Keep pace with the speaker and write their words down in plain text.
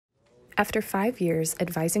After 5 years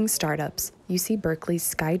advising startups, UC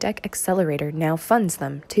Berkeley's SkyDeck Accelerator now funds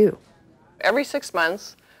them, too. Every 6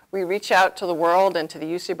 months, we reach out to the world and to the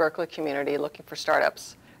UC Berkeley community looking for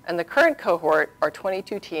startups. And the current cohort, our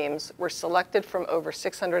 22 teams, were selected from over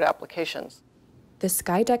 600 applications. The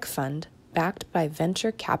SkyDeck Fund, backed by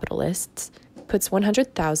venture capitalists, puts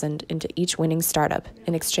 $100,000 into each winning startup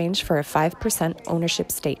in exchange for a 5%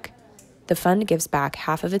 ownership stake. The fund gives back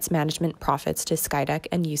half of its management profits to SkyDeck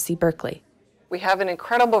and UC Berkeley. We have an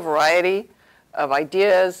incredible variety of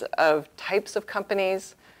ideas, of types of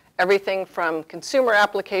companies, everything from consumer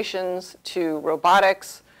applications to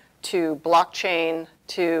robotics, to blockchain,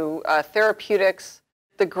 to therapeutics.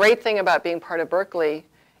 The great thing about being part of Berkeley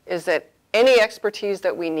is that any expertise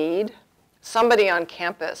that we need, somebody on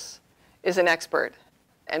campus is an expert,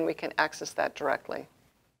 and we can access that directly.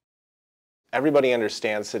 Everybody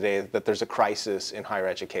understands today that there's a crisis in higher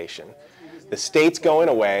education. The state's going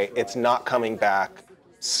away, it's not coming back.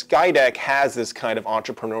 SkyDeck has this kind of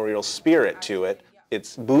entrepreneurial spirit to it.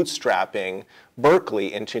 It's bootstrapping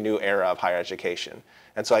Berkeley into a new era of higher education.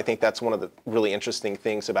 And so I think that's one of the really interesting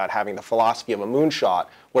things about having the philosophy of a moonshot,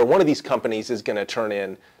 where one of these companies is going to turn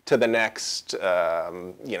into the next,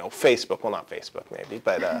 Facebook, well, not Facebook maybe,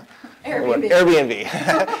 but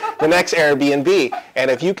Airbnb, the next Airbnb.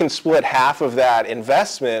 And if you can split half of that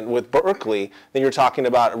investment with Berkeley, then you're talking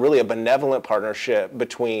about really a benevolent partnership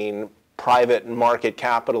between private market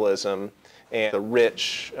capitalism and the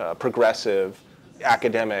rich, progressive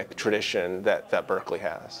academic tradition that Berkeley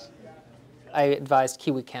has. I advised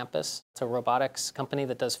Kiwi Campus. It's a robotics company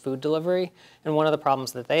that does food delivery. And one of the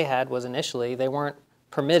problems that they had was initially they weren't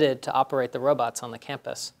permitted to operate the robots on the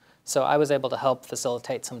campus. So I was able to help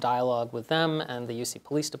facilitate some dialogue with them and the UC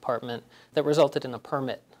Police Department that resulted in a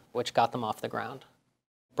permit, which got them off the ground.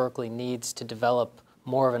 Berkeley needs to develop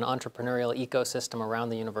more of an entrepreneurial ecosystem around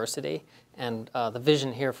the university. And the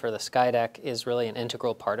vision here for the SkyDeck is really an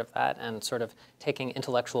integral part of that, and sort of taking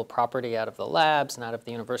intellectual property out of the labs and out of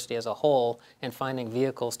the university as a whole and finding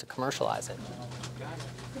vehicles to commercialize it.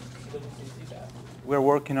 We're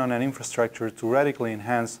working on an infrastructure to radically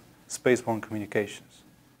enhance spaceborne communications.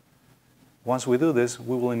 Once we do this,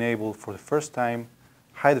 we will enable, for the first time,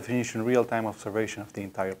 high-definition real-time observation of the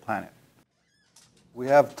entire planet. We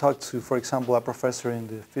have talked to, for example, a professor in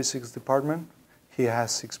the physics department. He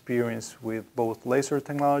has experience with both laser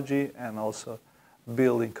technology and also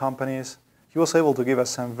building companies. He was able to give us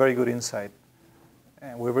some very good insight,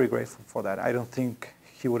 and we're very grateful for that. I don't think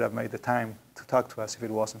he would have made the time to talk to us if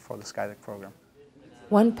it wasn't for the SkyDeck program.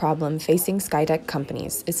 One problem facing SkyDeck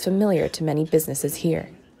companies is familiar to many businesses here.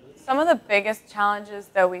 Some of the biggest challenges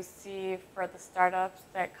that we see for the startups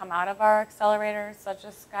that come out of our accelerators, such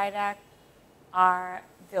as SkyDeck, are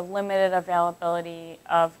the limited availability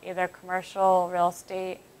of either commercial real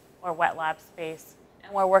estate or wet lab space.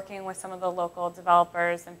 And we're working with some of the local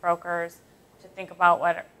developers and brokers to think about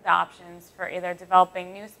what are the options for either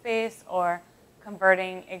developing new space or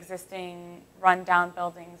converting existing rundown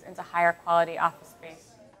buildings into higher quality office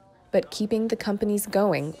space. But keeping the companies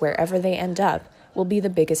going wherever they end up will be the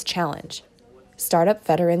biggest challenge. Startup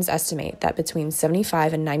veterans estimate that between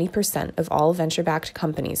 75% and 90% of all venture-backed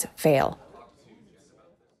companies fail.